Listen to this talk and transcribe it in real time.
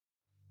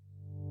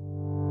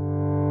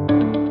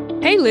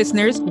Hey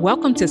listeners,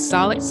 welcome to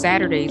Solid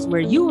Saturdays, where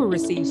you will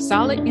receive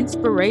solid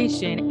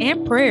inspiration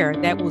and prayer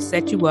that will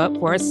set you up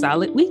for a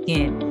solid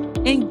weekend.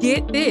 And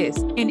get this,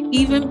 an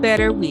even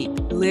better week.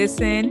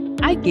 Listen,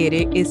 I get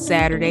it, it's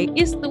Saturday,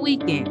 it's the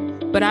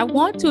weekend. But I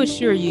want to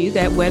assure you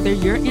that whether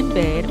you're in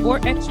bed or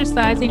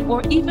exercising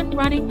or even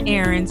running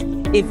errands,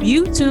 if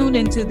you tuned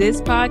into this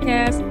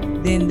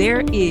podcast, then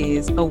there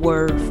is a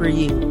word for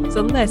you. So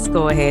let's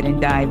go ahead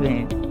and dive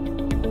in.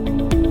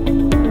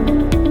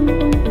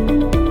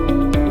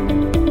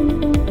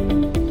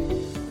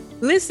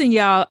 Listen,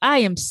 y'all, I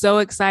am so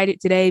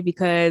excited today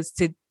because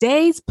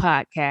today's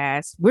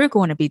podcast, we're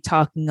going to be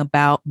talking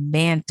about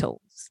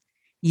mantles.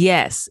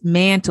 Yes,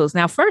 mantles.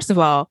 Now, first of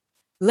all,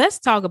 let's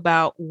talk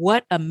about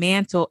what a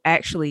mantle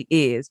actually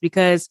is,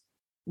 because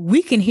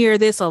we can hear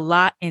this a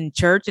lot in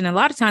church. And a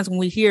lot of times when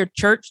we hear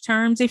church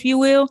terms, if you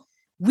will,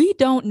 we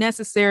don't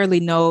necessarily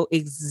know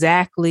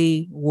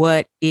exactly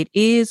what it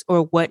is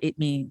or what it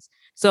means.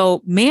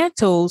 So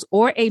mantles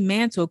or a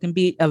mantle can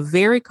be a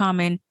very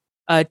common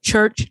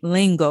church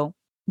lingo.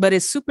 But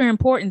it's super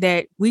important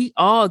that we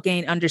all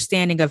gain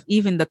understanding of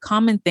even the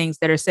common things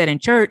that are said in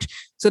church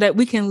so that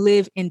we can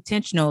live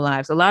intentional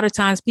lives. A lot of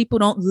times people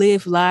don't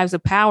live lives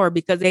of power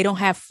because they don't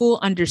have full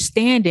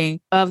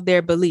understanding of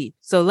their belief.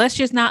 So let's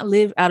just not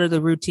live out of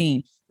the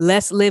routine.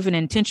 Let's live an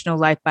intentional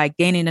life by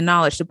gaining the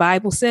knowledge. The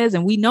Bible says,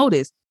 and we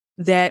notice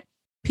that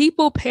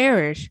people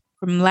perish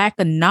from lack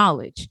of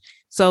knowledge.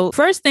 So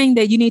first thing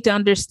that you need to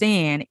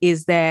understand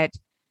is that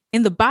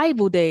in the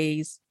Bible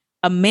days,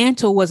 a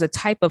mantle was a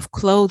type of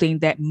clothing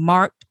that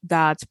marked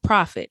God's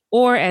prophet,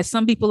 or as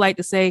some people like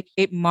to say,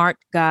 it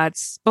marked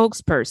God's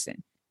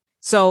spokesperson.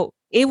 So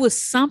it was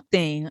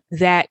something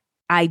that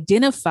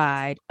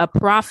identified a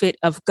prophet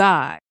of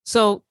God.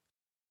 So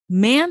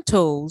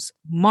mantles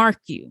mark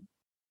you.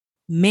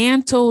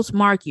 Mantles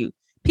mark you.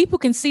 People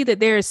can see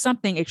that there is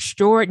something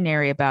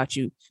extraordinary about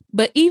you.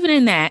 But even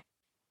in that,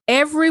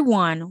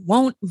 everyone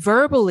won't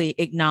verbally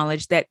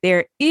acknowledge that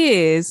there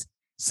is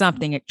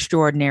something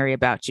extraordinary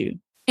about you.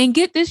 And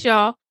get this,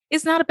 y'all,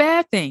 it's not a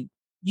bad thing.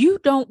 You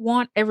don't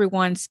want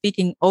everyone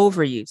speaking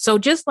over you. So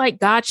just like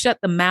God shut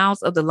the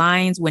mouths of the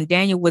lions when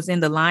Daniel was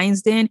in the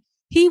lion's den,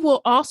 he will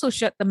also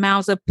shut the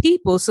mouths of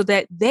people so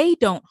that they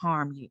don't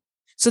harm you,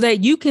 so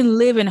that you can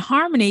live in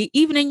harmony,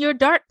 even in your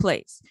dark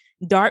place.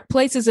 Dark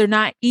places are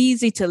not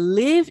easy to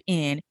live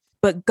in,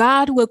 but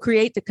God will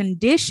create the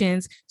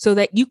conditions so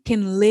that you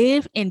can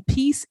live in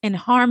peace and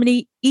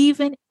harmony,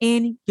 even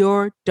in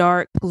your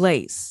dark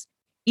place.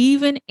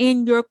 Even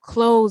in your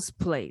closed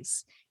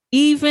place,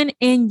 even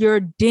in your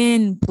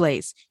den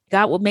place,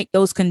 God will make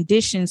those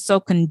conditions so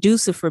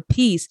conducive for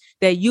peace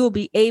that you'll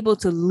be able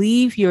to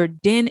leave your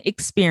den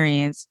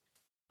experience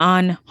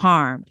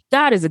unharmed.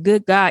 God is a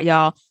good God,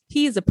 y'all.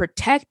 He is a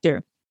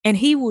protector, and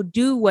he will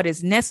do what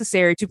is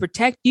necessary to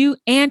protect you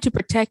and to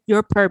protect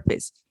your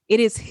purpose. It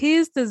is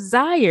his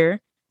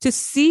desire to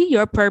see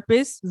your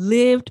purpose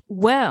lived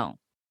well.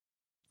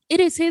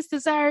 It is his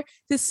desire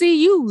to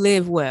see you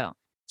live well.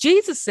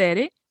 Jesus said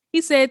it.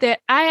 He said that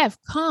I have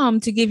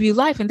come to give you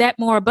life and that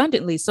more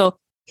abundantly. So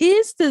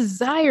his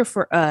desire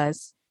for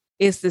us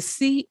is to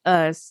see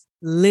us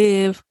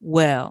live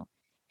well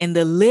and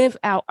to live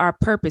out our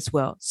purpose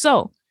well.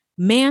 So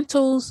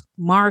mantles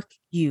mark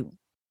you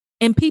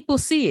and people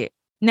see it.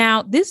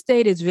 Now, this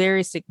date is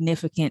very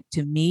significant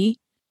to me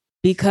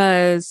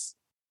because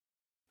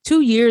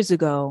 2 years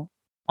ago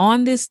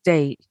on this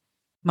date,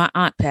 my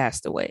aunt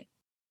passed away.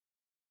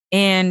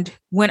 And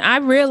when I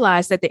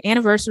realized that the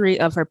anniversary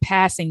of her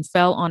passing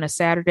fell on a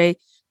Saturday,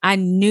 I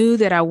knew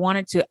that I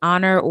wanted to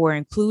honor or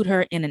include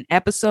her in an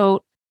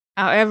episode.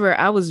 However,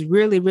 I was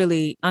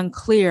really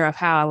unclear of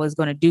how I was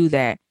going to do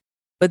that.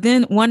 But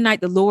then one night,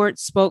 the Lord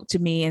spoke to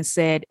me and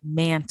said,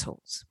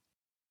 mantles.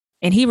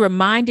 And he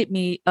reminded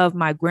me of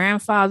my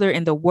grandfather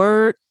and the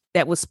word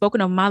that was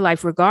spoken of my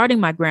life regarding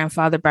my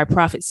grandfather by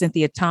Prophet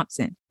Cynthia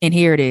Thompson. And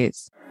here it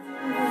is.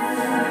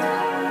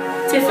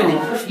 Tiffany,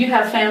 you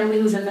have family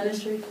who's in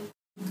ministry?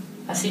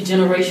 I see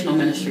generational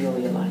ministry over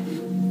your life.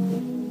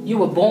 You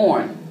were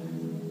born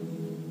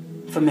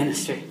for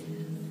ministry.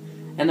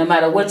 And no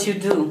matter what you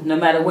do, no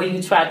matter where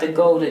you try to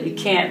go, that you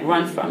can't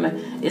run from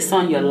it, it's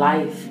on your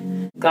life.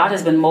 God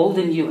has been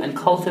molding you and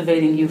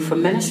cultivating you for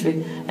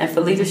ministry and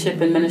for leadership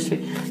in ministry.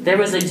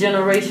 There is a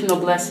generational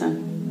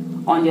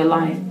blessing on your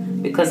life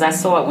because I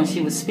saw it when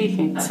she was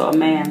speaking. I saw a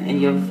man in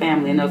your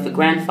family, I know if your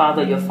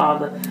grandfather, your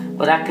father,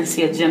 but I can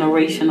see a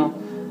generational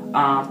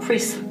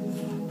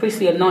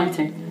priestly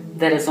anointing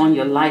that is on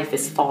your life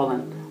is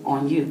falling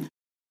on you.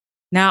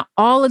 Now,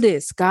 all of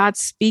this, God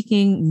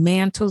speaking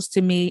mantles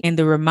to me and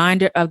the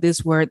reminder of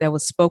this word that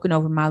was spoken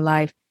over my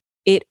life,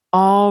 it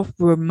all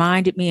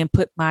reminded me and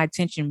put my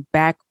attention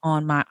back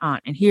on my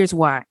aunt. And here's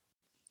why.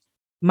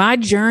 My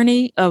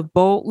journey of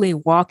boldly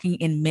walking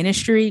in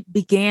ministry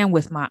began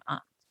with my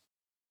aunt.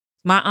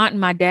 My aunt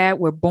and my dad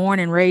were born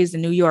and raised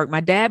in New York.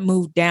 My dad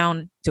moved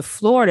down to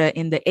Florida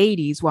in the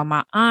 80s, while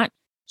my aunt,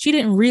 she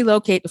didn't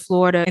relocate to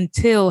Florida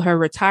until her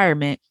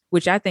retirement,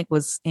 which I think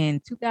was in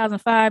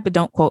 2005, but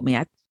don't quote me.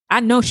 I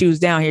know she was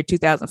down here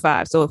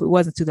 2005. So if it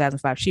wasn't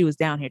 2005, she was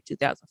down here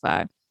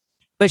 2005.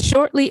 But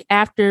shortly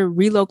after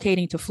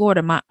relocating to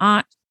Florida, my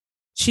aunt,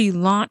 she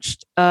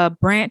launched a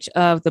branch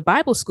of the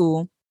Bible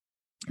school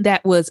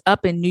that was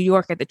up in New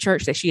York at the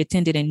church that she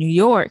attended in New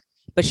York.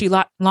 But she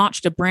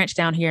launched a branch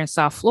down here in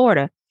South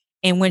Florida.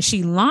 And when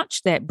she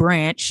launched that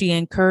branch, she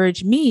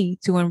encouraged me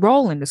to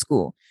enroll in the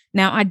school.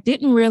 Now, I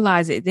didn't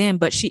realize it then,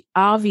 but she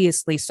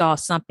obviously saw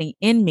something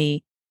in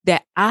me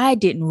that I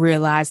didn't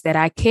realize that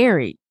I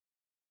carried.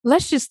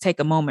 Let's just take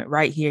a moment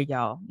right here,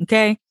 y'all.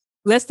 Okay.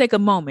 Let's take a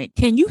moment.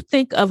 Can you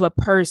think of a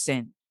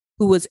person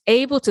who was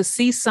able to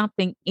see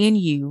something in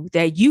you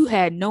that you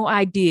had no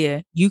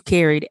idea you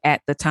carried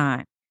at the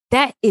time?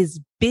 That is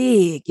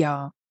big,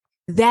 y'all.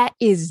 That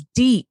is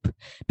deep,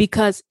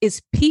 because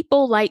it's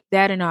people like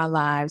that in our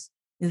lives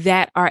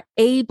that are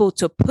able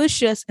to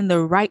push us in the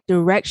right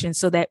direction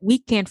so that we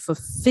can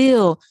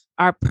fulfill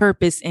our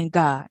purpose in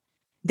God.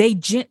 They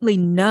gently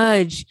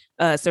nudge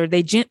us, or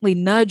they gently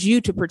nudge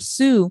you to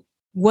pursue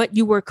what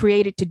you were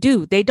created to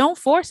do. They don't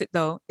force it,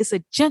 though. It's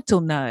a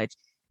gentle nudge.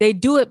 They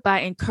do it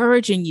by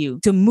encouraging you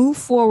to move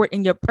forward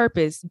in your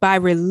purpose by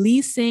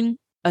releasing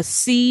a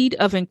seed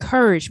of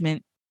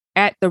encouragement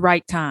at the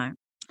right time.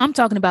 I'm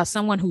talking about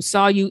someone who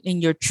saw you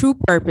in your true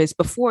purpose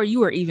before you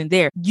were even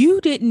there. You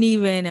didn't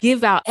even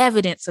give out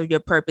evidence of your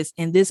purpose,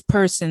 and this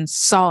person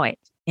saw it,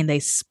 and they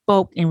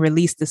spoke and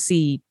released the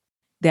seed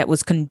that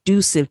was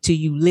conducive to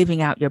you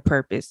living out your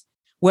purpose.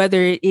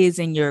 Whether it is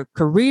in your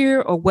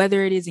career or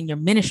whether it is in your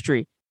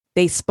ministry,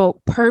 they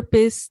spoke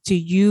purpose to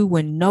you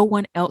when no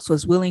one else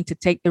was willing to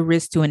take the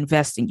risk to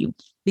invest in you.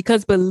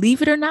 Because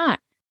believe it or not,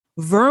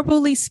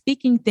 verbally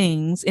speaking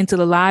things into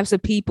the lives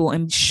of people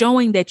and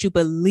showing that you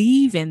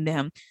believe in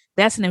them,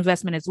 that's an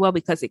investment as well,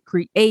 because it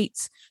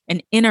creates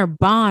an inner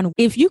bond.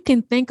 If you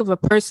can think of a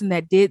person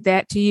that did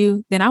that to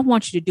you, then I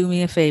want you to do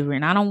me a favor,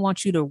 and I don't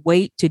want you to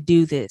wait to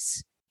do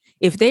this.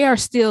 If they are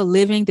still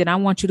living, then I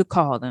want you to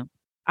call them.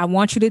 I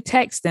want you to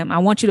text them. I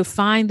want you to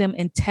find them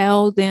and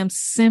tell them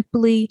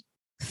simply,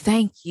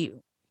 thank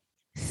you.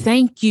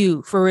 Thank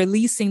you for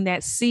releasing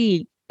that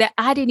seed that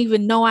I didn't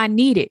even know I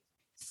needed.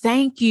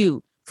 Thank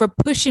you for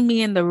pushing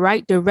me in the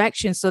right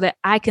direction so that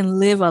I can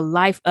live a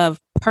life of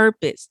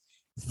purpose.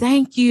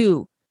 Thank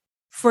you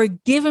for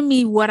giving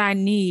me what I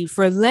need,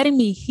 for letting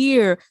me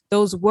hear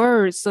those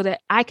words so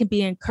that I can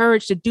be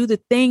encouraged to do the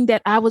thing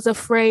that I was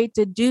afraid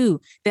to do,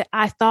 that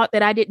I thought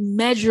that I didn't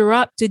measure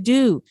up to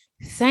do.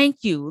 Thank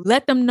you.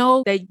 Let them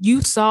know that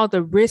you saw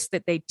the risk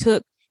that they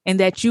took and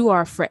that you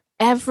are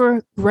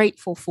forever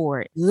grateful for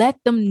it. Let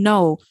them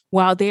know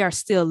while they are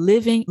still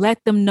living.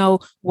 Let them know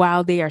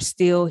while they are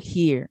still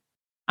here.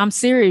 I'm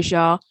serious,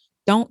 y'all.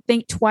 Don't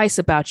think twice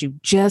about you.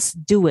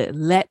 Just do it.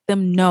 Let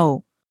them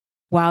know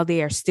while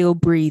they are still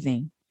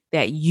breathing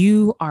that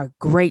you are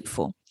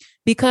grateful.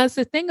 Because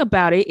the thing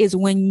about it is,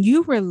 when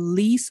you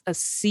release a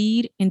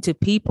seed into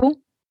people,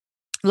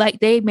 like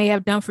they may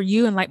have done for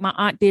you and like my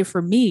aunt did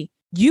for me,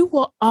 you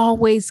will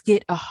always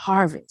get a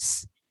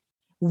harvest,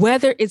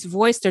 whether it's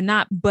voiced or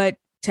not. But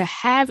to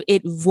have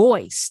it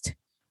voiced,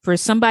 for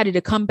somebody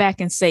to come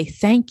back and say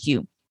thank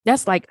you,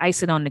 that's like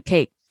icing on the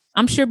cake.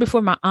 I'm sure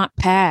before my aunt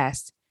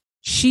passed,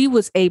 she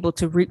was able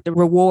to reap the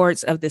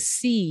rewards of the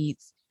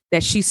seeds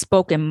that she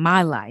spoke in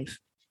my life.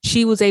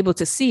 She was able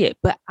to see it,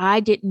 but I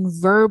didn't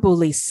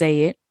verbally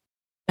say it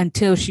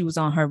until she was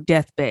on her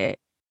deathbed.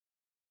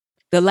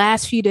 The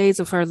last few days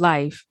of her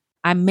life,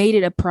 I made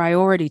it a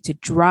priority to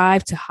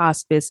drive to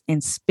hospice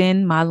and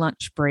spend my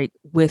lunch break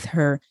with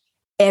her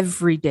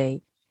every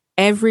day.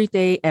 Every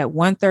day at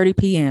 1:30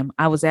 p.m.,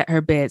 I was at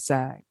her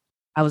bedside.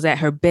 I was at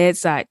her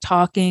bedside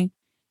talking,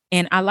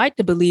 and I like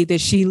to believe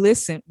that she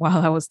listened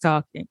while I was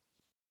talking.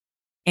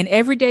 And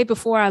every day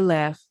before I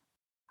left,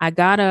 I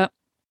got up,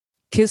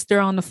 kissed her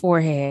on the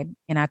forehead,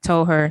 and I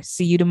told her,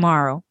 see you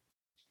tomorrow.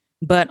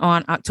 But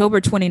on October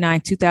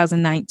 29,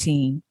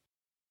 2019,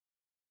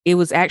 it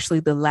was actually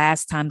the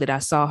last time that I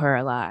saw her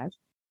alive.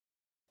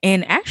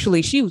 And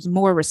actually, she was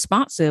more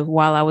responsive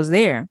while I was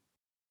there.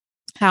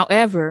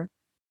 However,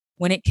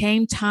 when it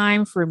came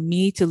time for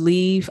me to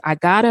leave, I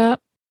got up,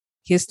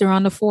 kissed her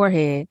on the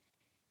forehead,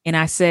 and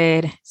I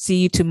said, see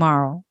you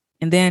tomorrow.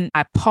 And then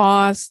I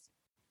paused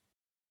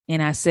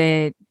and I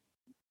said,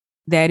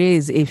 that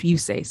is, if you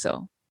say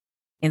so.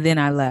 And then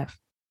I left.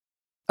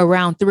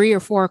 Around 3 or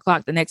 4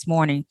 o'clock the next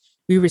morning,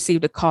 we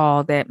received a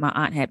call that my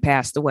aunt had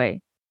passed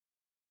away.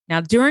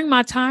 Now, during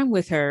my time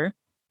with her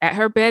at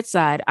her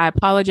bedside, I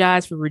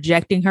apologized for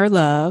rejecting her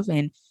love,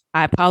 and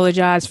I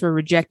apologized for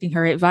rejecting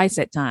her advice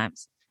at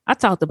times. I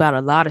talked about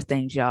a lot of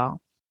things, y'all.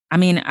 I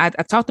mean, I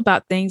talked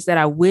about things that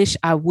I wish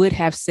I would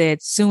have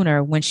said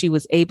sooner when she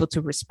was able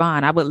to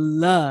respond. I would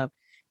love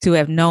to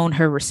have known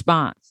her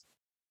response.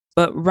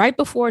 But right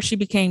before she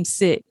became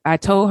sick, I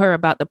told her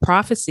about the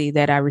prophecy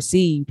that I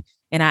received,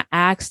 and I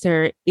asked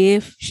her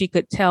if she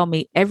could tell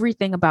me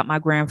everything about my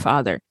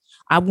grandfather.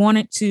 I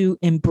wanted to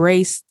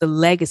embrace the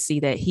legacy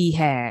that he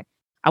had.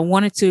 I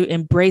wanted to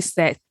embrace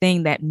that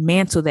thing, that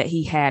mantle that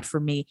he had for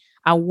me.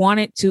 I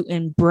wanted to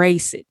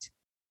embrace it.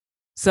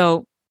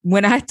 So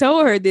when I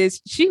told her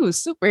this, she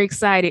was super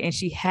excited and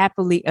she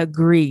happily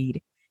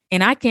agreed.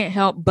 And I can't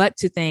help but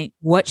to think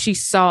what she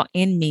saw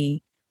in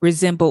me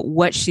resembled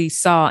what she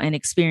saw and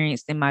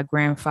experienced in my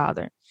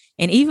grandfather.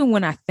 And even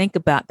when I think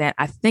about that,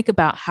 I think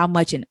about how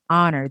much an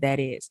honor that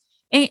is.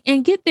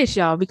 And get this,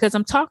 y'all, because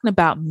I'm talking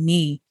about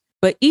me.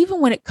 But even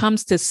when it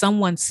comes to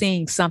someone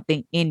seeing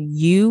something in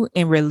you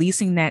and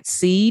releasing that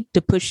seed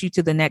to push you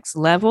to the next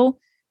level,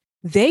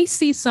 they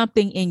see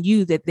something in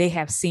you that they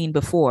have seen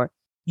before.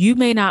 You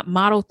may not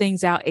model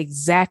things out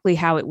exactly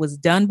how it was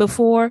done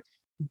before,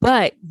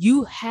 but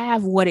you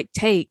have what it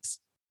takes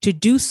to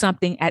do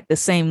something at the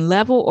same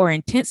level or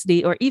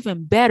intensity or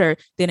even better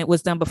than it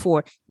was done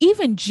before.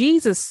 Even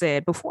Jesus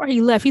said before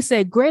he left, he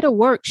said, greater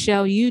work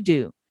shall you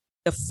do.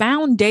 The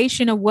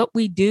foundation of what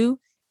we do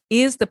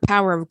is the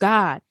power of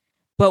God.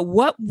 But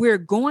what we're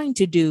going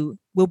to do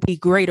will be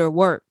greater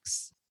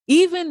works.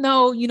 Even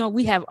though,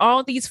 we have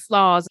all these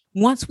flaws,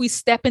 once we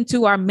step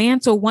into our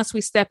mantle, once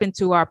we step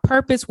into our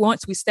purpose,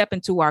 once we step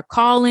into our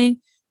calling,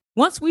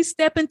 once we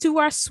step into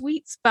our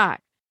sweet spot,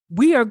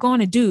 we are going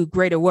to do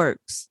greater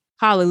works.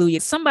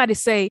 Hallelujah. Somebody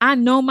say, I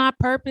know my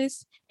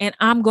purpose and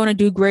I'm going to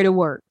do greater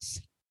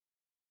works.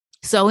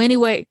 So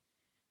anyway,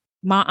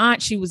 my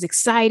aunt, she was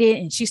excited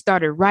and she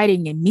started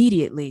writing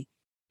immediately.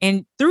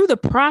 And through the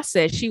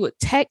process, she would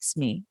text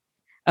me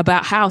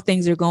about how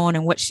things are going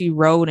and what she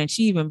wrote. And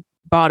she even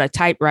bought a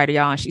typewriter,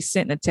 y'all. And she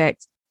sent a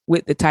text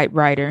with the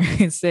typewriter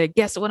and said,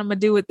 guess what I'm going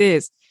to do with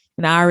this?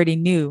 And I already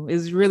knew. It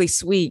was really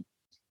sweet.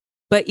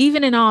 But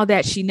even in all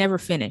that, she never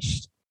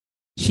finished.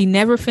 She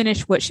never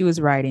finished what she was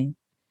writing.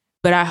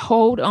 But I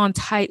hold on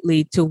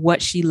tightly to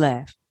what she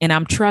left. And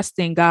I'm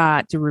trusting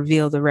God to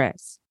reveal the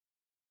rest.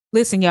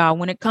 Listen, y'all,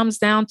 when it comes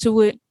down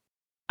to it,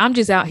 I'm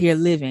just out here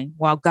living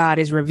while God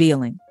is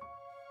revealing.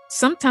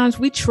 Sometimes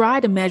we try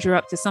to measure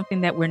up to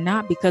something that we're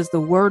not because the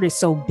word is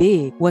so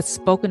big. What's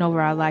spoken over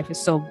our life is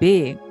so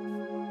big.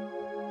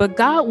 But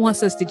God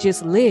wants us to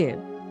just live.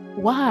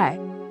 Why?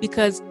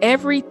 Because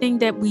everything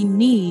that we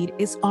need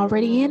is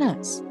already in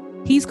us.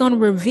 He's going to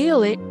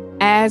reveal it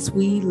as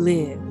we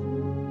live.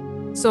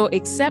 So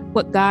accept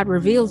what God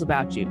reveals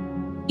about you.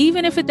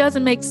 Even if it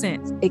doesn't make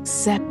sense,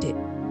 accept it.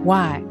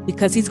 Why?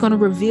 Because he's going to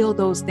reveal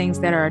those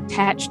things that are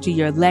attached to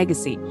your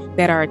legacy,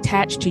 that are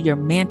attached to your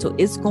mantle.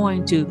 It's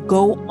going to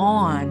go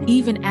on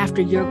even after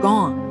you're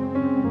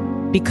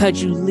gone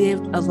because you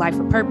lived a life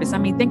of purpose. I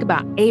mean, think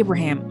about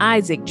Abraham,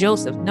 Isaac,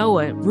 Joseph,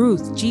 Noah,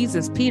 Ruth,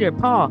 Jesus, Peter,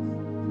 Paul.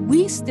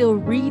 We still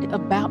read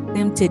about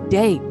them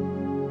today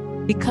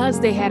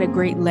because they had a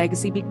great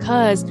legacy,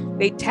 because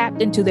they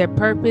tapped into their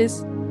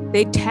purpose.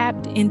 They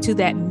tapped into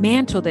that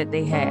mantle that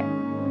they had.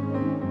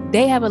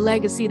 They have a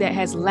legacy that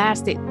has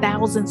lasted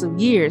thousands of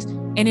years,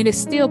 and it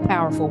is still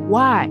powerful.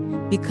 Why?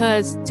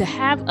 Because to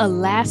have a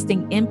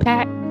lasting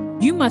impact,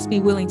 you must be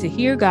willing to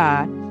hear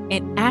God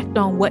and act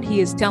on what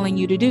he is telling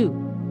you to do.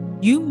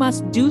 You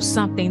must do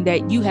something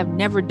that you have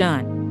never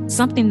done,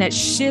 something that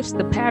shifts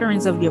the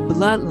patterns of your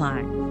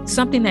bloodline,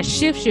 something that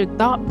shifts your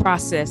thought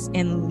process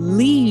and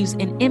leaves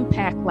an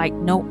impact like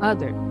no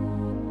other.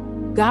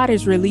 God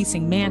is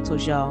releasing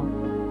mantles, y'all,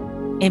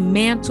 and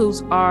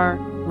mantles are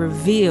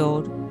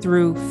revealed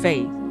through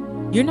faith.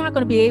 You're not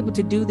going to be able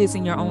to do this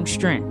in your own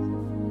strength.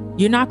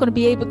 You're not going to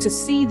be able to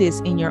see this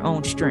in your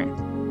own strength.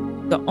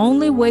 The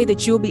only way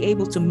that you'll be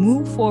able to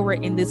move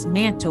forward in this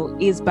mantle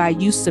is by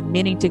you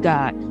submitting to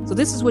God. So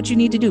this is what you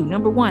need to do.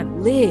 Number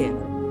one, live,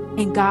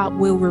 and God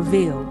will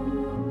reveal,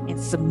 and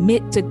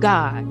submit to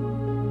God.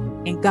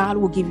 And God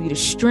will give you the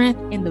strength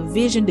and the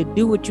vision to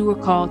do what you were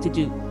called to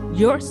do.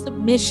 Your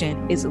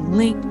submission is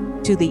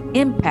linked to the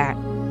impact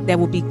that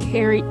will be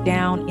carried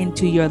down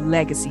into your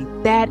legacy.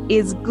 That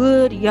is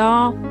good,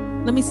 y'all.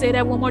 Let me say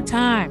that one more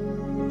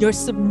time. Your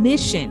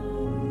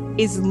submission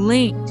is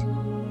linked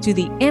to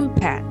the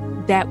impact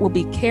that will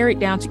be carried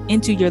down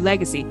into your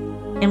legacy.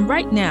 And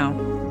right now,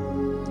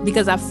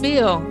 because I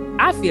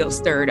feel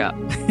stirred up.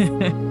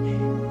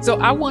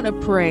 So I want to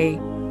pray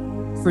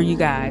for you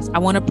guys. I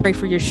want to pray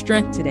for your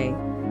strength today.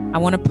 I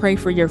want to pray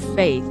for your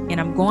faith,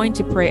 and I'm going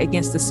to pray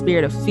against the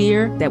spirit of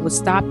fear that would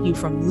stop you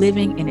from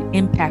living an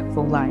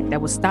impactful life, that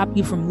would stop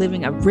you from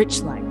living a rich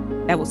life,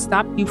 that will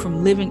stop you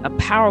from living a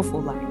powerful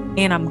life.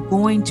 And I'm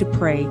going to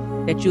pray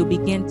that you'll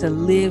begin to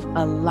live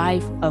a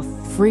life of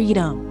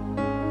freedom.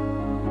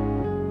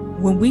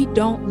 When we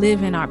don't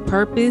live in our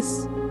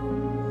purpose,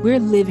 we're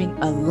living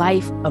a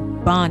life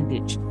of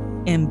bondage.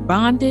 And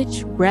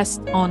bondage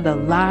rests on the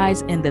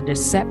lies and the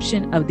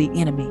deception of the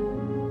enemy.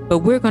 But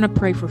we're going to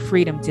pray for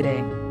freedom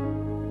today.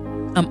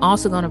 I'm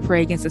also going to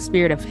pray against the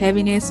spirit of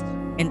heaviness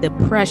and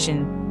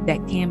depression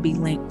that can be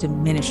linked to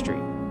ministry.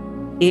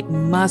 It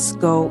must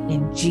go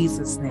in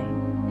Jesus'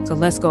 name. So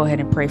let's go ahead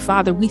and pray.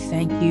 Father, we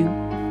thank you.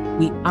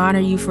 We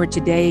honor you for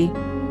today.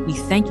 We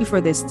thank you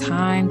for this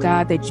time,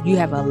 God, that you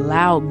have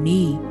allowed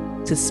me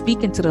to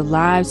speak into the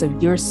lives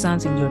of your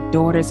sons and your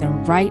daughters.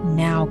 And right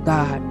now,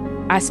 God,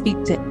 I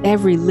speak to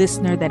every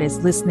listener that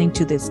is listening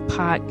to this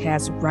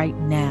podcast right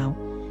now.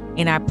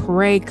 And I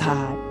pray,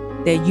 God,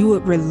 that you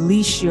would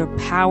release your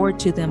power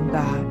to them,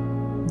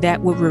 God.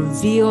 that would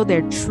reveal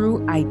their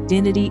true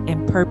identity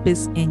and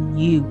purpose in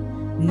you.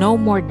 No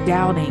more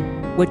doubting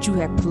what you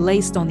have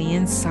placed on the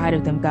inside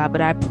of them, God.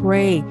 But I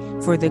pray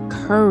for the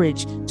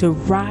courage to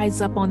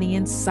rise up on the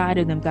inside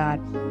of them,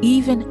 God,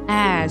 even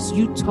as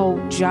you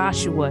told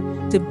Joshua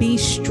to be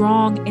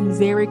strong and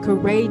very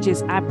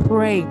courageous. I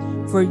pray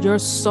for your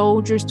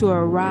soldiers to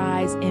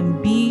arise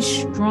and be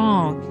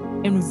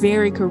strong and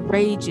very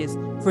courageous,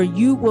 for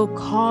you will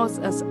cause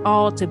us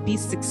all to be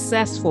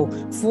successful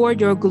for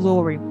your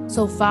glory.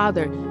 So,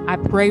 Father, I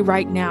pray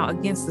right now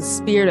against the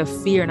spirit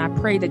of fear, and I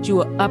pray that you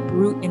will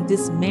uproot and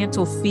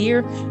dismantle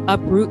fear,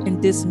 uproot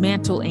and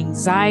dismantle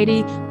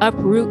anxiety,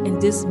 uproot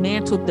and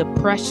dismantle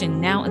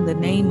depression now in the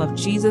name of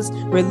Jesus.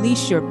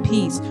 Release your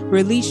peace,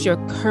 release your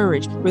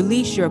courage,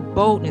 release your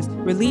boldness,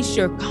 release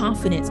your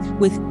confidence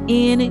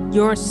within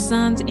your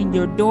sons and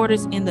your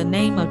daughters in the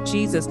name of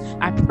Jesus.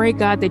 I pray,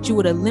 God, that you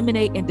would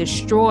eliminate and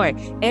destroy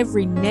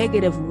every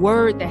negative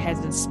word that has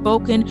been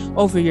spoken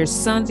over your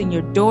sons and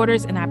your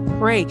daughters. And I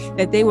pray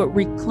that they would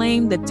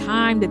reclaim the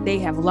time that they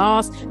have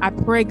lost. I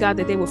pray, God,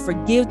 that they will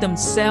forgive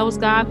themselves,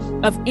 God,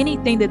 of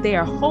anything that they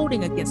are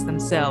holding against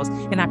themselves.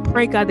 And I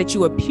pray, God, that you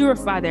would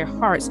purify their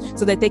hearts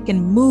so that they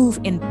can move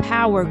in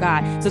power,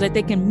 God, so that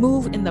they can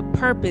move in the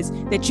purpose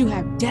that you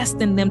have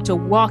destined them to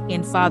walk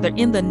in, Father,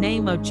 in the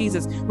name of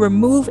Jesus.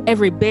 Remove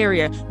every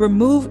barrier,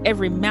 remove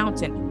every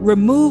mountain,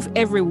 remove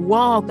every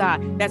wall,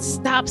 God, that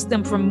stops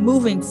them from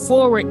moving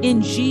forward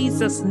in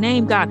Jesus'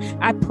 name, God.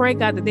 I pray,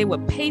 God, that they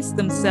would pace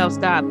themselves,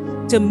 God,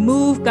 to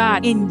move,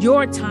 God, in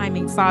your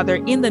timing, Father,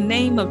 in the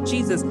name of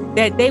Jesus,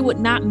 that they would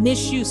not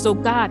miss you. So,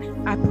 God,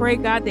 I pray,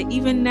 God, that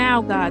even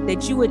now, God,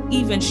 that you would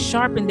even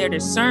sharpen their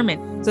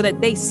discernment so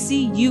that they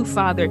see you,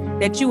 Father,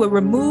 that you would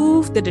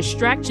remove the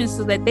distractions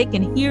so that they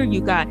can hear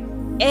you, God.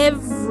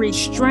 Every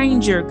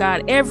stranger,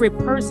 God, every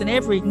person,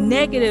 every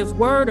negative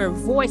word or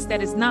voice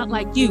that is not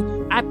like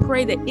you, I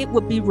pray that it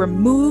would be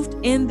removed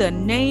in the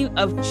name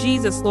of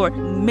Jesus, Lord.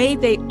 May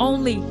they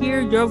only hear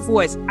your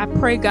voice. I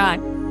pray,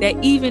 God,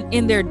 that even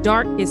in their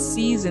darkest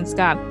seasons,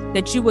 God,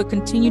 that you would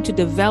continue to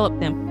develop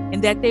them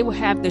and that they will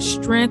have the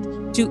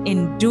strength to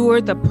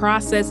endure the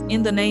process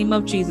in the name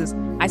of Jesus.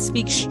 I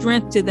speak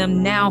strength to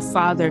them now,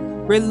 Father.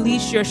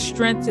 Release your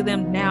strength to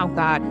them now,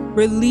 God.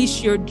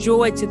 Release your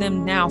joy to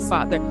them now,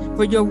 Father.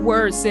 For your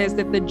word says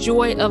that the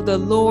joy of the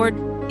Lord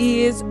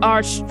is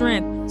our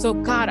strength. So,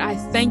 God, I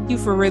thank you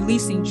for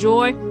releasing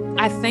joy.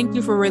 I thank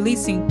you for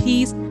releasing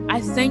peace.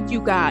 I thank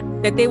you,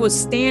 God, that they will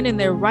stand in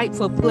their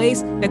rightful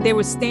place, that they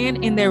will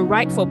stand in their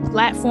rightful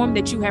platform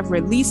that you have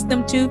released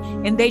them to,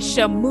 and they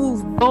shall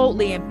move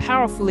boldly and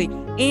powerfully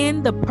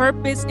in the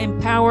purpose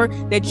and power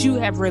that you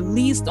have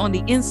released on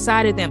the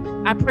inside of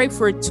them. I pray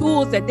for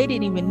tools that they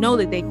didn't even know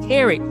that they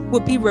carried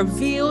will be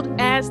revealed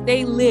as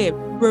they live.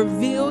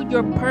 Reveal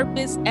your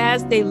purpose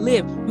as they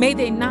live. May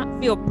they not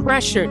feel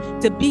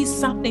pressured to be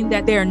something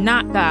that they're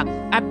not, God.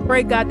 I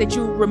pray, God, that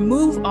you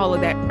remove all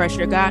of that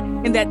pressure, God,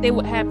 and that they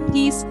would have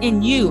peace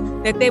in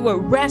you, that they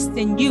would rest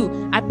in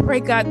you. I pray,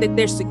 God, that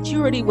their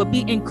security will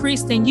be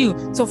increased in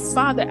you. So,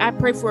 Father, I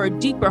pray for a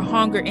deeper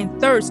hunger and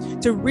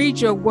thirst to read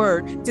your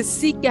word, to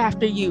seek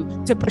after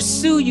you, to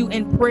pursue you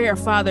in prayer,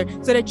 Father,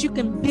 so that you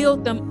can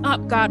build them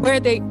up, God, where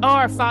they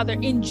are, Father,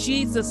 in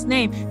Jesus'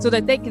 name, so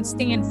that they can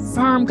stand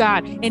firm,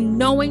 God, and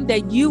knowing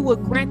that you will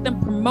grant them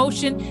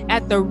promotion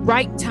at the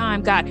right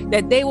time, God,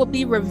 that they will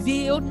be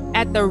revealed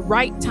at the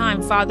right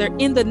time, Father,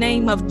 in the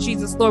name of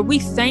Jesus. Lord, we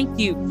thank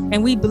you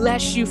and we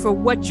bless you for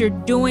what you're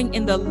doing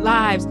in the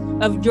lives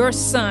of your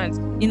sons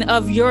and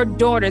of your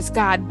daughters,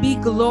 God. Be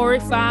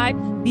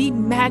glorified, be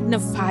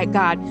magnified,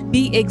 God,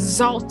 be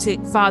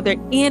exalted, Father,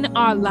 in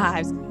our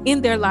lives,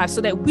 in their lives,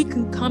 so that we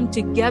can come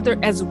together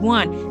as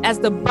one, as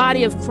the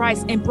body of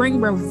Christ, and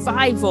bring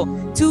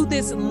revival to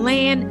this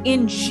land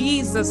in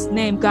Jesus'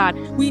 name, God.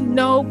 We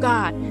know,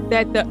 God,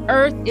 that the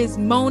earth is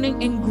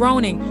moaning and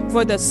groaning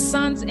for the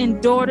sons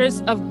and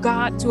daughters of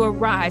God to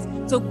arise.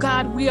 So,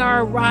 God, we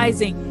are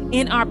arising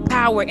in our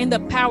power, in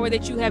the power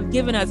that you have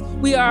given us.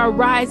 We are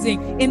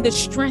arising in the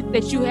strength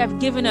that you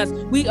have given us.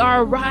 We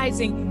are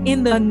arising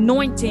in the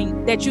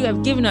anointing that you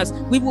have given us.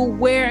 We will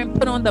wear and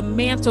put on the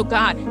mantle,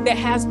 God, that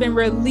has been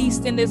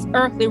released in this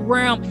earthly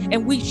realm,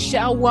 and we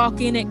shall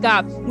walk in it,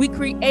 God. We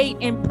create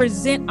and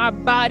present our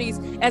bodies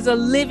as a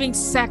living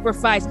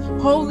sacrifice,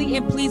 holy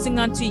and pleasing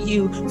unto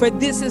you, for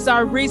this is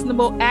our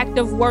reasonable act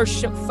of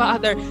worship,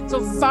 Father.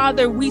 So,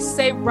 Father, we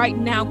say right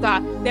now,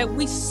 God, that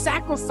we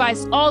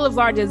sacrifice all of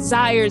our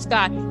desires,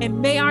 God,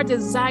 and may our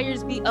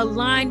desires be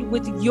aligned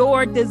with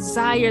your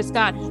desires,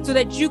 God, so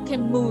that you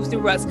can move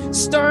through us.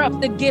 Stir up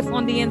the gift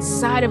on the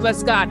inside of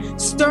us, God.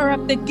 Stir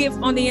up the gift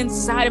on the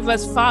inside of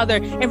us, Father,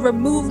 and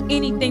remove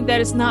anything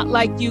that is not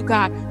like you,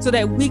 God, so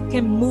that we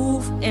can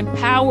move in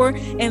power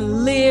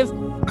and live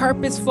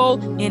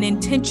purposeful and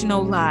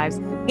intentional lives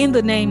in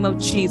the name of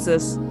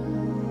Jesus.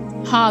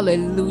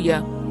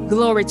 Hallelujah.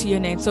 Glory to your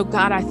name. So,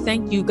 God, I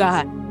thank you,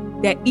 God,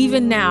 that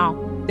even now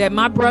that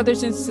my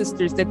brothers and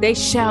sisters, that they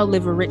shall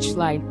live a rich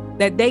life,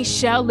 that they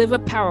shall live a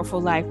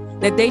powerful life,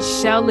 that they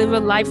shall live a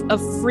life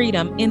of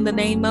freedom in the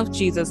name of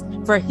Jesus.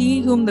 For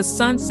he whom the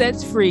Son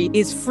sets free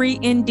is free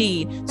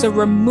indeed. So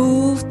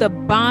remove the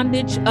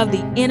bondage of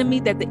the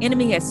enemy that the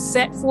enemy has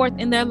set forth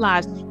in their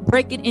lives.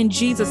 Break it in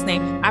Jesus'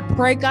 name. I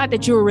pray, God,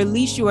 that you will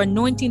release your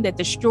anointing that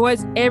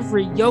destroys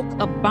every yoke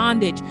of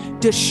bondage.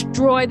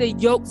 Destroy the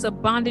yokes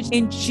of bondage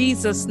in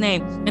Jesus'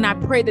 name. And I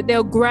pray that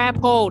they'll grab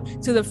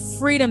hold to the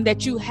freedom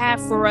that you have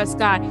for us,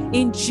 God,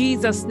 in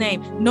Jesus'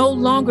 name. No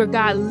longer,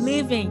 God,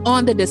 living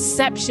on the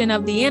deception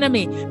of the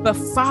enemy, but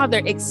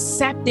Father,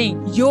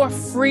 accepting your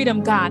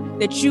freedom, God,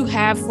 that you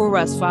have for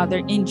us,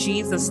 Father, in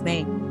Jesus'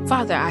 name.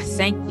 Father, I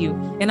thank you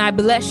and I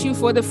bless you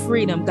for the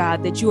freedom,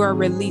 God, that you are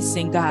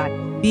releasing, God.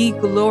 Be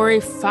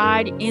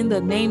glorified in the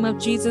name of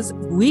Jesus.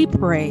 We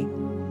pray.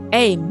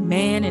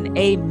 Amen and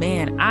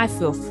amen. I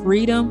feel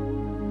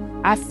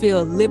freedom. I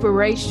feel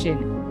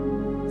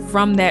liberation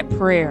from that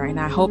prayer, and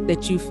I hope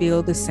that you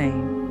feel the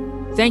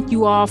same. Thank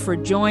you all for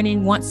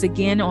joining once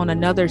again on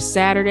another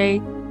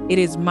Saturday. It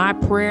is my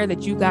prayer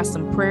that you got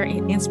some prayer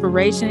and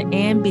inspiration,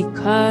 and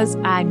because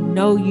I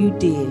know you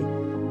did,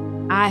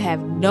 I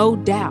have no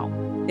doubt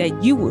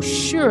that you will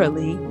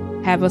surely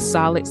have a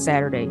solid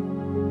Saturday.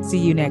 See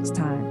you next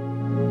time.